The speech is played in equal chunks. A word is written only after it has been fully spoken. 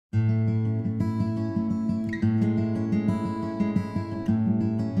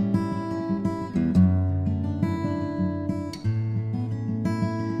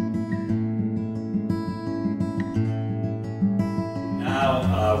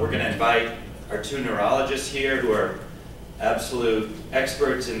we're going to invite our two neurologists here who are absolute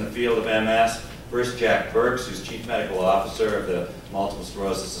experts in the field of MS. First, Jack Burks, who's Chief Medical Officer of the Multiple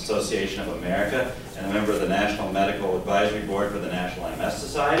Sclerosis Association of America and a member of the National Medical Advisory Board for the National MS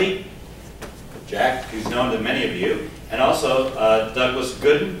Society. Jack, who's known to many of you. And also Douglas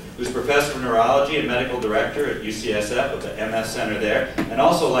Goodin, who's Professor of Neurology and Medical Director at UCSF of the MS Center there. And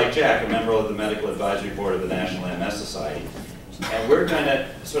also, like Jack, a member of the Medical Advisory Board of the National MS Society. And we're going to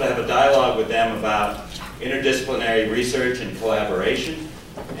sort of have a dialogue with them about interdisciplinary research and collaboration.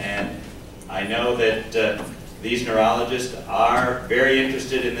 And I know that these neurologists are very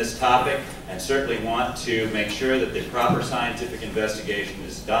interested in this topic and certainly want to make sure that the proper scientific investigation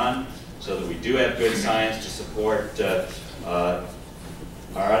is done so that we do have good science to support our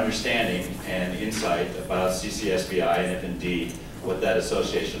understanding and insight about CCSVI and if indeed what that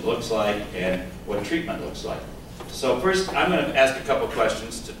association looks like and what treatment looks like. So first, I'm going to ask a couple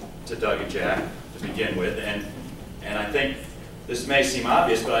questions to Doug and Jack to begin with, and I think this may seem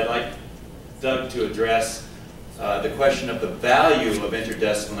obvious, but I'd like Doug to address the question of the value of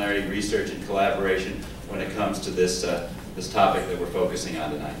interdisciplinary research and collaboration when it comes to this this topic that we're focusing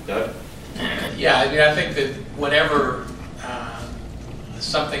on tonight. Doug? Yeah, I mean, I think that whenever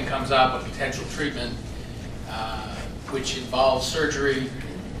something comes up, a potential treatment which involves surgery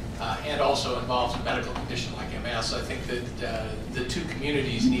and also involves a medical condition like MS, I think that the two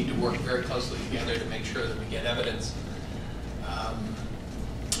communities need to work very closely together to make sure that we get evidence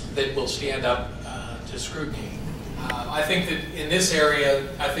that will stand up to scrutiny. I think that in this area,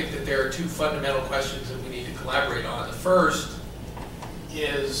 I think that there are two fundamental questions that we need to collaborate on. The first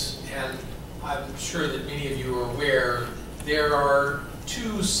is, and I'm sure that many of you are aware, there are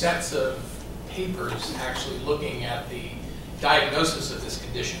two sets of papers actually looking at the diagnosis of this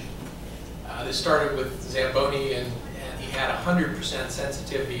condition. This started with Zamboni, and he had 100%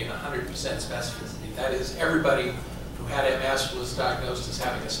 sensitivity and 100% specificity. That is, everybody who had MS was diagnosed as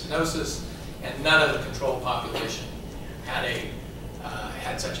having a stenosis, and none of the control population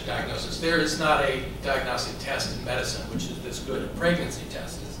had such a diagnosis. There is not a diagnostic test in medicine which is this good. A pregnancy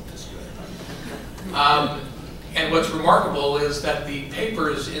test isn't this good. And what's remarkable is that the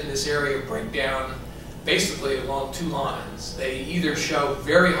papers in this area break down basically along two lines. They either show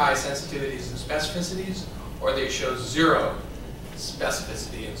very high sensitivities and specificities, or they show zero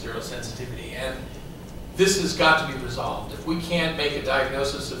specificity and zero sensitivity. And this has got to be resolved. If we can't make a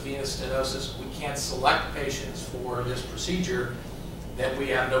diagnosis of venous stenosis, we can't select patients for this procedure, then we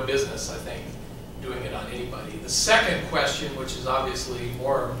have no business, I think, doing it on anybody. The second question, which is obviously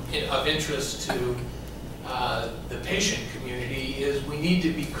more of interest to the patient community, is we need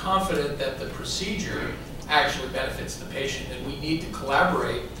to be confident that the procedure actually benefits the patient, and we need to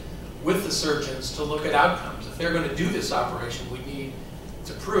collaborate with the surgeons to look at outcomes. If they're going to do this operation, we need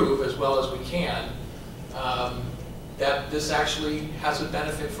to prove, as well as we can, that this actually has a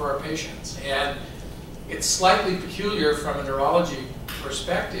benefit for our patients. And it's slightly peculiar from a neurology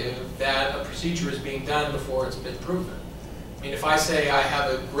perspective that a procedure is being done before it's been proven. I mean, if I say I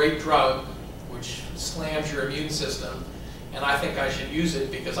have a great drug which slams your immune system, and I think I should use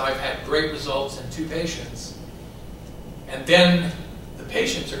it because I've had great results in 2 patients, and then the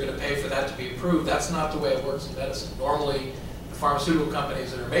patients are going to pay for that to be approved, that's not the way it works in medicine. Normally, the pharmaceutical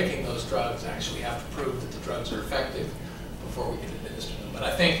companies that are making those drugs actually have to prove that the drugs are effective before we can administer them. But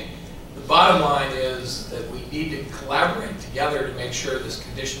I think the bottom line is that we need to collaborate together to make sure this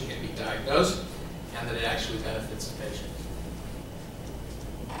condition can be diagnosed and that it actually benefits the patient.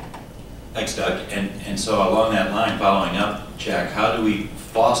 Thanks, Doug. And so along that line, following up, Jack, how do we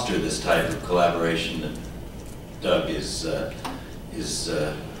foster this type of collaboration that Doug is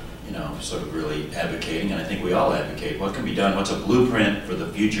you know, sort of really advocating, and I think we all advocate? What can be done? What's a blueprint for the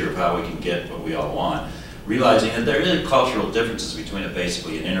future of how we can get what we all want? Realizing that there are cultural differences between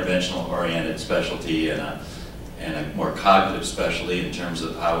basically an interventional-oriented specialty and a more cognitive specialty in terms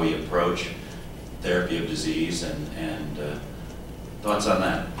of how we approach therapy of disease, and thoughts on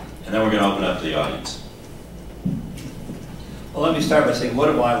that. And then we're going to open up to the audience. Well, let me start by saying, what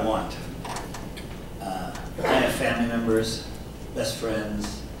do I want? I have family members, best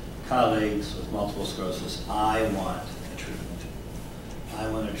friends, colleagues with multiple sclerosis. I want a treatment. I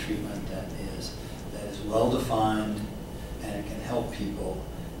want a treatment that is well-defined and it can help people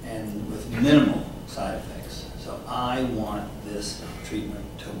and with minimal side effects. So I want this treatment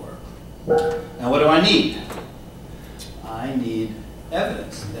to work. Now, what do I need? I need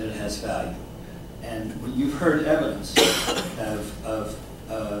evidence that it has value. And you've heard evidence of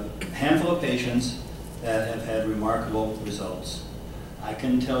a handful of patients that have had remarkable results. I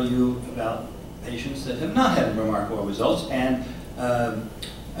can tell you about patients that have not had remarkable results, and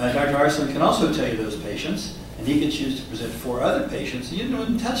Dr. Arson can also tell you those patients, and he can choose to present 4 other patients, and you don't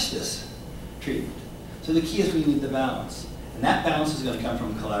even touch this treatment. So the key is we need the balance. And that balance is going to come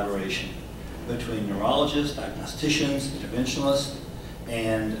from collaboration between neurologists, diagnosticians, interventionalists,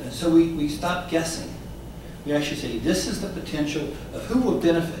 and so we stop guessing. We actually say, this is the potential of who will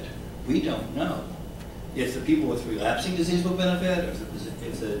benefit. We don't know. If the people with relapsing disease will benefit,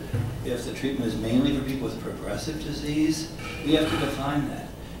 if the treatment is mainly for people with progressive disease, we have to define that.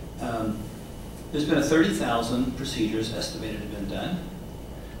 There's been 30,000 procedures estimated to have been done,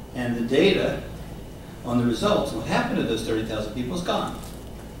 and the data on the results, what happened to those 30,000 people is gone.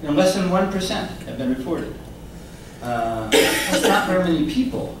 And less than 1% have been reported. That's not very many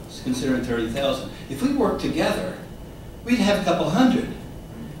people, considering 30,000. If we worked together, we'd have a couple hundred,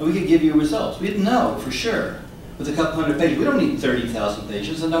 and we could give you results. We'd know for sure with a couple hundred patients. We don't need 30,000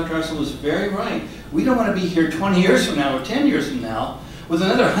 patients, and Dr. Arson was very right. We don't want to be here 20 years from now or 10 years from now with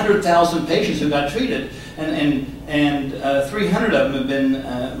another 100,000 patients who got treated, and 300 of them have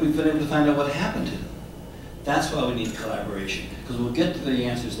been, we've been able to find out what happened to them. That's why we need collaboration, because we'll get to the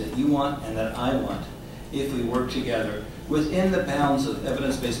answers that you want and that I want if we work together within the bounds of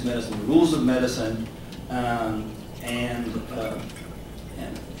evidence-based medicine, the rules of medicine, and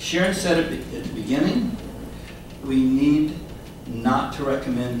Sharon said it at the beginning, we need not to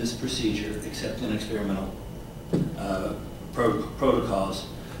recommend this procedure except in experimental protocols.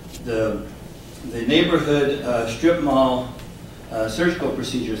 The neighborhood strip mall surgical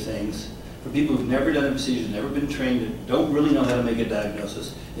procedure things for people who've never done a procedure, never been trained, and don't really know how to make a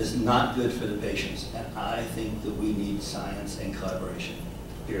diagnosis is not good for the patients. And I think that we need science and collaboration,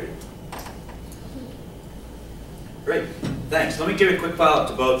 period. Great, thanks. Let me give a quick follow-up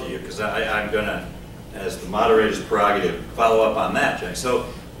to both of you, because I'm going to, as the moderator's prerogative, follow up on that, Jack. So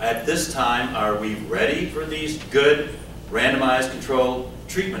at this time, are we ready for these good randomized controlled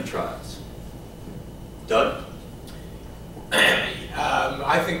treatment trials? Doug?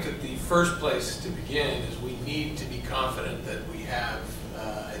 I think that the first place to begin is we need to be confident that we have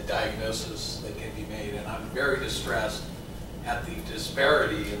a diagnosis that can be made, and I'm very distressed at the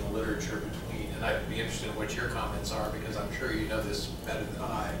disparity in the literature between, and I'd be interested in what your comments are because I'm sure you know this better than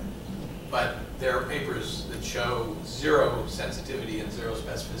I, but there are papers that show 0 sensitivity and 0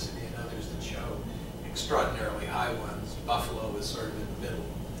 specificity and others that show extraordinarily high ones. Buffalo is sort of in the middle.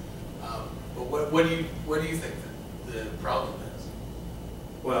 But what do you think the problem is?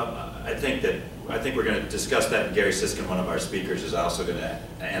 Well, I think we're going to discuss that, and Gary Siskin, one of our speakers, is also going to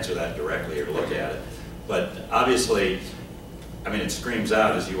answer that directly or look at it. But obviously, I mean, it screams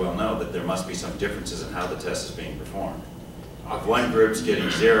out, as you well know, that there must be some differences in how the test is being performed. If one group's getting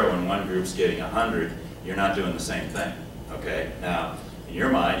 0 and one group's getting 100, you're not doing the same thing, okay? Now, in your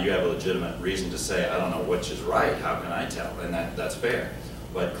mind, you have a legitimate reason to say, I don't know which is right, how can I tell? And that's fair.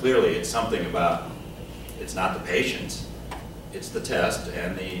 But clearly, it's something about, it's not the patients, it's the test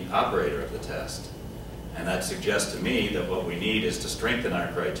and the operator of the test. And that suggests to me that what we need is to strengthen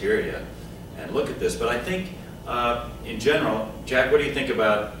our criteria and look at this. But I think, in general, Jack, what do you think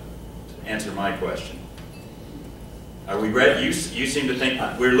about, to answer my question? Are we ready? You seem to think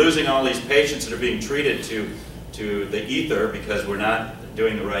we're losing all these patients that are being treated to the ether because we're not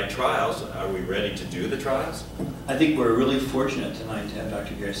doing the right trials. Are we ready to do the trials? I think we're really fortunate tonight to have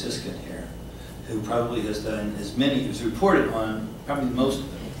Dr. Gary Siskin here, who probably has done as many, who's reported on probably the most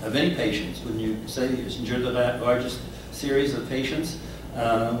of any patients. Wouldn't you say he's endured the largest series of patients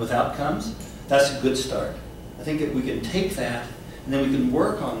with outcomes? That's a good start. I think that we can take that and then we can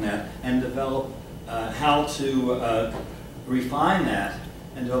work on that and develop how to refine that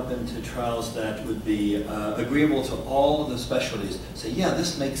and develop into trials that would be agreeable to all of the specialties. Say, yeah,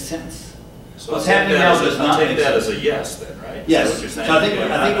 this makes sense. So what's happening now does not make sense. I'll take that as a yes then, right? Yes. What you're saying? So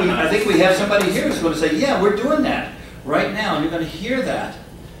I think we have somebody here who's going to say, yeah, we're doing that right now, and you're going to hear that.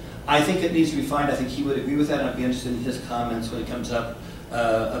 I think it needs to be refined. I think he would agree with that, and I'd be interested in his comments when it comes up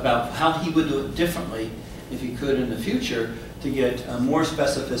about how he would do it differently if he could in the future to get more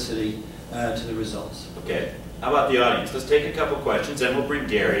specificity to the results. Okay. How about the audience? Let's take a couple questions, then we'll bring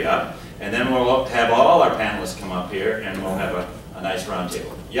Gary up, and then we'll have all our panelists come up here, and we'll have a nice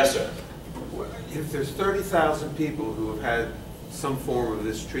roundtable. Yes, sir. If there's 30,000 people who have had some form of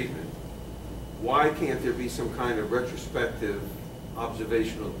this treatment, why can't there be some kind of retrospective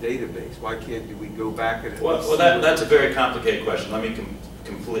observational database? Why can't we go back and well, that's a very complicated question. Let me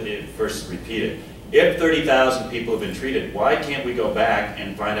completely first repeat it. If 30,000 people have been treated, why can't we go back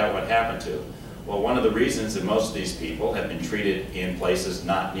and find out what happened to them? Well, one of the reasons that most of these people have been treated in places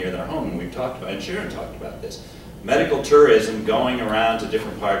not near their home, and we've talked about, and Sharon talked about this, medical tourism, going around to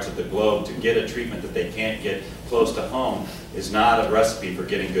different parts of the globe to get a treatment that they can't get close to home is not a recipe for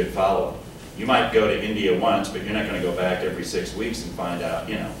getting good follow-up. You might go to India once, but you're not going to go back every 6 weeks and find out,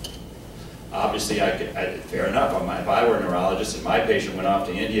 you know. Obviously, fair enough. If I were a neurologist and my patient went off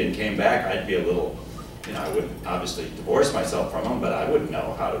to India and came back, I'd be a little, you know, I wouldn't obviously divorce myself from them, but I wouldn't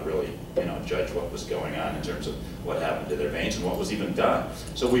know how to really, you know, judge what was going on in terms of what happened to their veins and what was even done.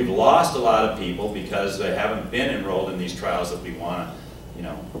 So we've lost a lot of people because they haven't been enrolled in these trials that we want to, you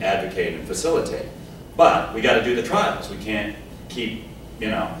know, advocate and facilitate. But we got to do the trials. We can't keep, you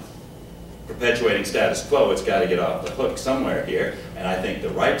know, perpetuating status quo. It's got to get off the hook somewhere here, and I think the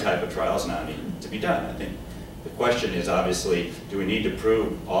right type of trials now need to be done. I think the question is obviously, do we need to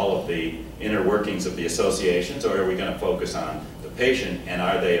prove all of the inner workings of the associations, or are we going to focus on the patient, and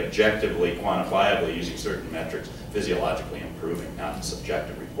are they objectively, quantifiably, using certain metrics, physiologically improving, not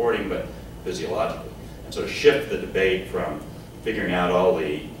subjective reporting, but physiologically, and sort of shift the debate from figuring out all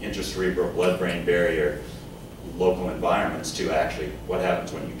the intracerebral blood-brain barrier local environments to actually what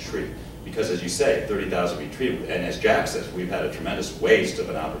happens when you treat. Because as you say, 30,000 be treated, and as Jack says, we've had a tremendous waste of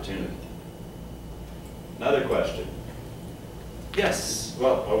an opportunity. Another question. Yes,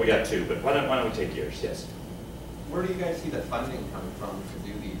 well, we got two, but why don't we take yours, yes. Where do you guys see the funding coming from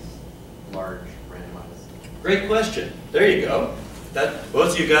to do these large randomized? Great question. There you go.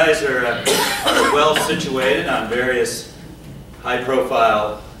 Both of you guys are well situated on various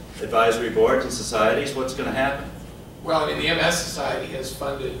high-profile advisory boards and societies. What's going to happen? Well, I mean, the MS Society has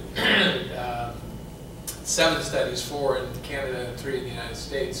funded 7 studies, 4 in Canada and 3 in the United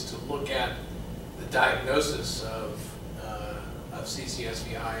States, to look at the diagnosis of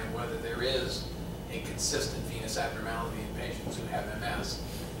CCSVI and whether there is a consistent venous abnormality in patients who have MS.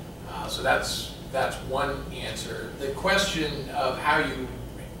 So that's one answer. The question of how you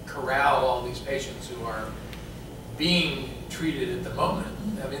corral all these patients who are being treated at the moment,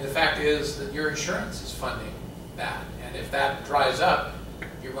 I mean, the fact is that your insurance is funding that, and if that dries up,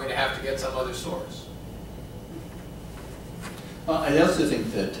 you're going to have to get some other source. Well, I also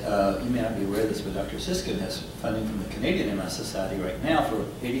think that, you may not be aware of this, but Dr. Siskin has funding from the Canadian MS Society right now for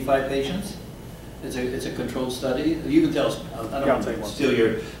 85 patients. It's a controlled study. You can tell us, I don't want to steal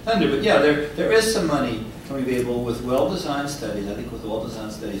your thunder, but yeah, there is some money coming available with well-designed studies. I think with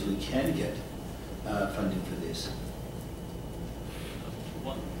well-designed studies we can get funding for this.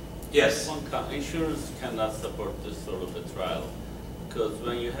 Yes. Insurance cannot support this sort of a trial because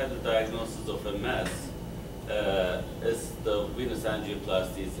when you have the diagnosis of MS, the venous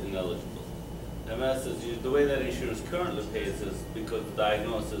angioplasty is ineligible. MS is the way that insurance currently pays is because the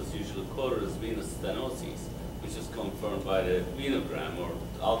diagnosis usually quoted as venous stenosis, which is confirmed by the venogram or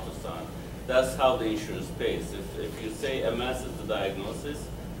ultrasound. That's how the insurance pays. If you say MS is the diagnosis,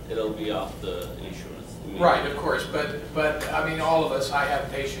 it'll be off the insurance. Right, of course, but I mean, all of us, I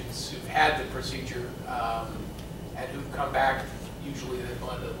have patients who've had the procedure and who've come back, usually they've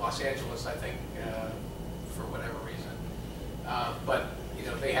gone to Los Angeles, I think, for whatever reason. But, you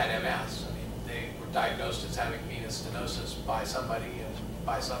know, they had MS. I mean, they were diagnosed as having venous stenosis by somebody and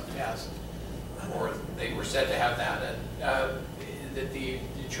by some test, or they were said to have that, and that the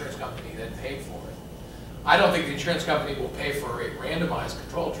insurance company then paid for it. I don't think the insurance company will pay for a randomized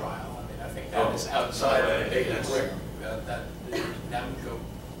control trial. I think that is outside of the data where that would go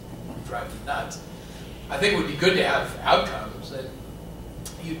drive you nuts. I think it would be good to have outcomes, and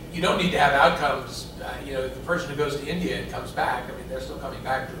you don't need to have outcomes. You know, the person who goes to India and comes back, I mean, they're still coming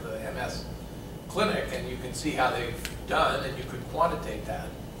back to the MS clinic, and you can see how they've done, and you could quantitate that.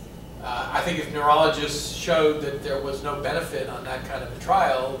 I think if neurologists showed that there was no benefit on that kind of a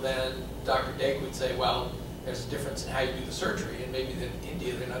trial, then Dr. Dake would say, well, there's a difference in how you do the surgery, and maybe in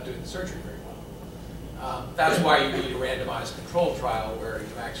India they're not doing the surgery very well. That's why you need a randomized control trial where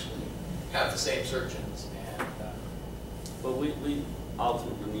you actually have the same surgeons. And but we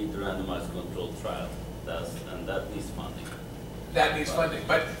ultimately need the randomized control trial, and that needs funding. That needs funding,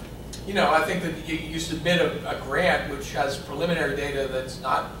 but you know, I think that you submit a grant which has preliminary data that's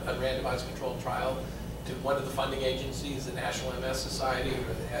not a randomized controlled trial to one of the funding agencies, the National MS Society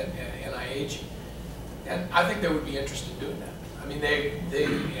or the NIH. And I think they would be interested in doing that. I mean, they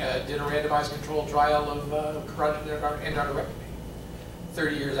did a randomized controlled trial of carotid endarterectomy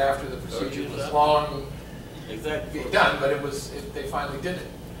 30 years after the procedure was long done, but they finally did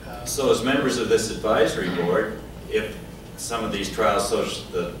it. So as members of this advisory board, if some of these trials,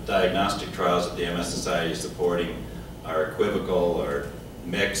 the diagnostic trials that the MS Society is supporting are equivocal or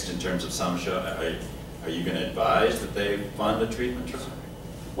mixed in terms of some show, are you going to advise that they fund a treatment trial?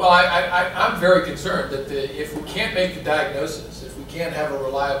 Well, I'm very concerned that if we can't make the diagnosis, if we can't have a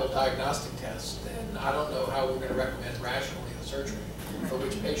reliable diagnostic test, then I don't know how we're going to recommend rationally the surgery for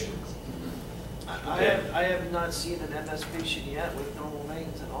which patients. I have not seen an MS patient yet with normal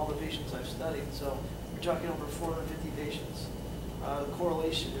veins in all the patients I've studied, so we're talking over 450 patients. The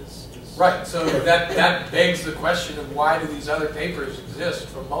correlation is Right, so that begs the question of why do these other papers exist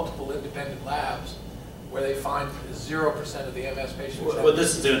from multiple independent labs where they find 0% of the MS patients? Well,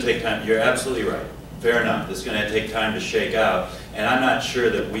 this is going to take time. You're absolutely right. Fair enough. This is going to take time to shake out, and I'm not sure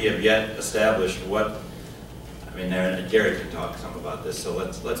that we have yet established what. I mean, Gary can talk some about this. So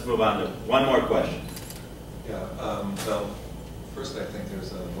let's move on to one more question. Yeah. Well, first, I think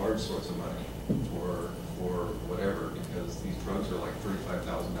there's a large source of money for whatever, because these drugs are like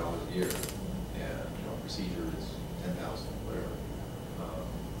 $35,000 a year, and procedures $10,000, whatever.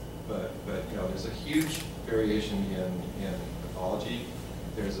 But there's a huge variation in pathology.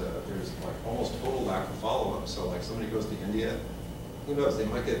 There's like almost total lack of follow-up. So like somebody goes to India, who knows? They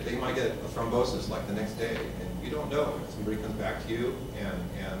might get a thrombosis like the next day, and you don't know. Somebody comes back to you and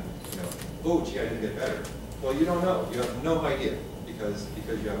oh gee, I didn't get better. Well, you don't know. You have no idea because you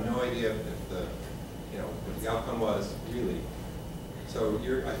have no idea if what the outcome was really. So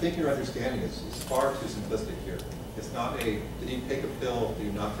I think your understanding is far too simplistic here. It's not did you take a pill? Did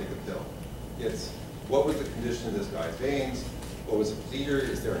you not take a pill? It's what was the condition of this guy's veins? What was the procedure?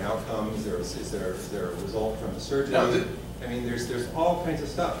 Is there an outcome? Is there a result from the surgery? No, I mean, there's all kinds of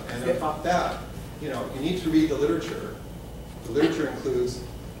stuff. And on top of that, you need to read the literature. The literature includes,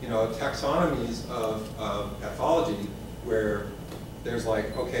 taxonomies of pathology where there's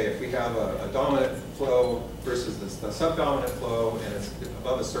like, okay, if we have a dominant flow versus the subdominant flow, and it's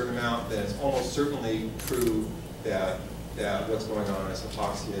above a certain amount, then it's almost certainly true that what's going on is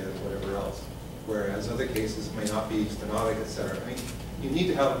hypoxia and whatever else. Whereas other cases may not be stenotic, et cetera. I mean, you need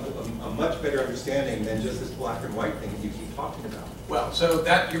to have a much better understanding than just this black and white thing that you keep talking about. Well, so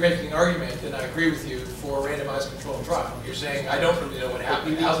that you're making an argument, and I agree with you, for a randomized controlled trial. You're saying, I don't really know what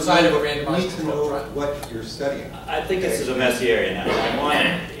happened outside of a randomized controlled trial. You need to know what you're studying. I think this is a messy area now. I want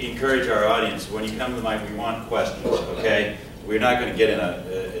to encourage our audience, when you come to the mic, we want questions, okay? We're not going to get in I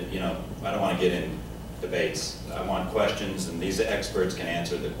don't want to get in debates. I want questions, and these experts can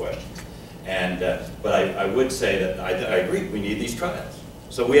answer the questions. And but I would say that I agree, we need these trials.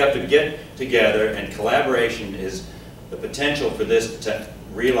 So we have to get together, and collaboration is the potential for this to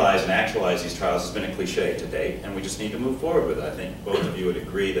realize and actualize these trials has been a cliche to date, and we just need to move forward with it. I think both of you would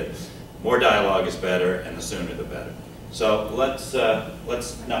agree that more dialogue is better, and the sooner the better. So I'll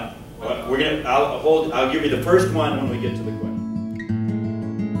give you the first one when we get to the question.